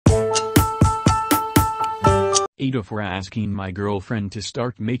AITA for asking my girlfriend to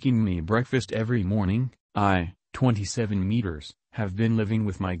start making me breakfast every morning. I, 27 meters, have been living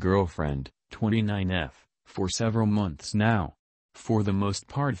with my girlfriend, 29F, for several months now. For the most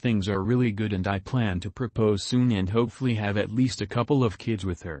part things are really good and I plan to propose soon and hopefully have at least a couple of kids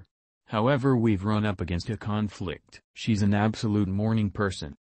with her. However, we've run up against a conflict. She's an absolute morning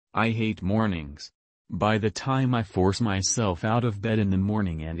person. I hate mornings. By the time I force myself out of bed in the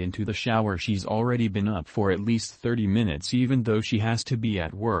morning and into the shower, she's already been up for at least 30 minutes, even though she has to be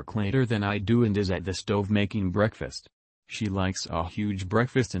at work later than I do and is at the stove making breakfast. She likes a huge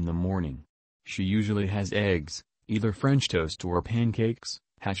breakfast in the morning. She usually has eggs, either French toast or pancakes,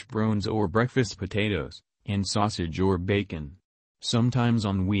 hash browns or breakfast potatoes, and sausage or bacon. Sometimes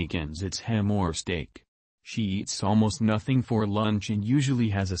on weekends it's ham or steak. She eats almost nothing for lunch and usually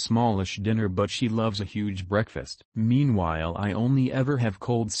has a smallish dinner, but she loves a huge breakfast. Meanwhile, I only ever have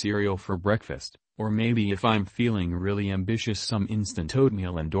cold cereal for breakfast, or maybe if I'm feeling really ambitious some instant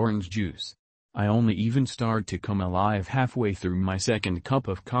oatmeal and orange juice. I only even start to come alive halfway through my second cup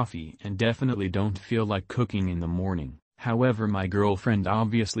of coffee and definitely don't feel like cooking in the morning. However, my girlfriend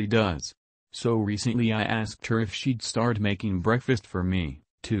obviously does. So recently I asked her if she'd start making breakfast for me,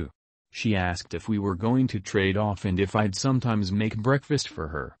 too. She asked if we were going to trade off and if I'd sometimes make breakfast for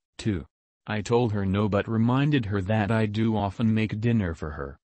her, too. I told her no, but reminded her that I do often make dinner for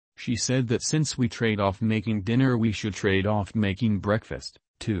her. She said that since we trade off making dinner we should trade off making breakfast,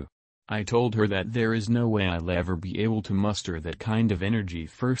 too. I told her that there is no way I'll ever be able to muster that kind of energy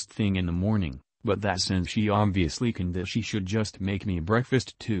first thing in the morning, but that since she obviously can, that she should just make me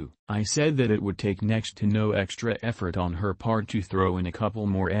breakfast too. I said that it would take next to no extra effort on her part to throw in a couple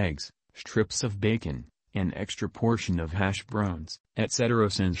more eggs, strips of bacon, an extra portion of hash browns, etc.,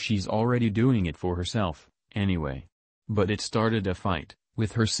 since she's already doing it for herself, anyway. But it started a fight,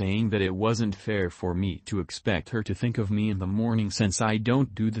 with her saying that it wasn't fair for me to expect her to think of me in the morning since I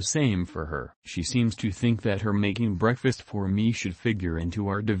don't do the same for her. She seems to think that her making breakfast for me should figure into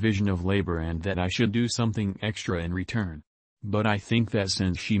our division of labor and that I should do something extra in return. But I think that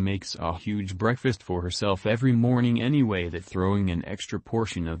since she makes a huge breakfast for herself every morning anyway, that throwing an extra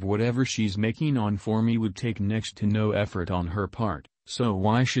portion of whatever she's making on for me would take next to no effort on her part, so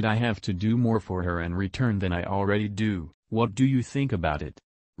why should I have to do more for her in return than I already do? What do you think about it?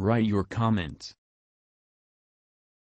 Write your comments.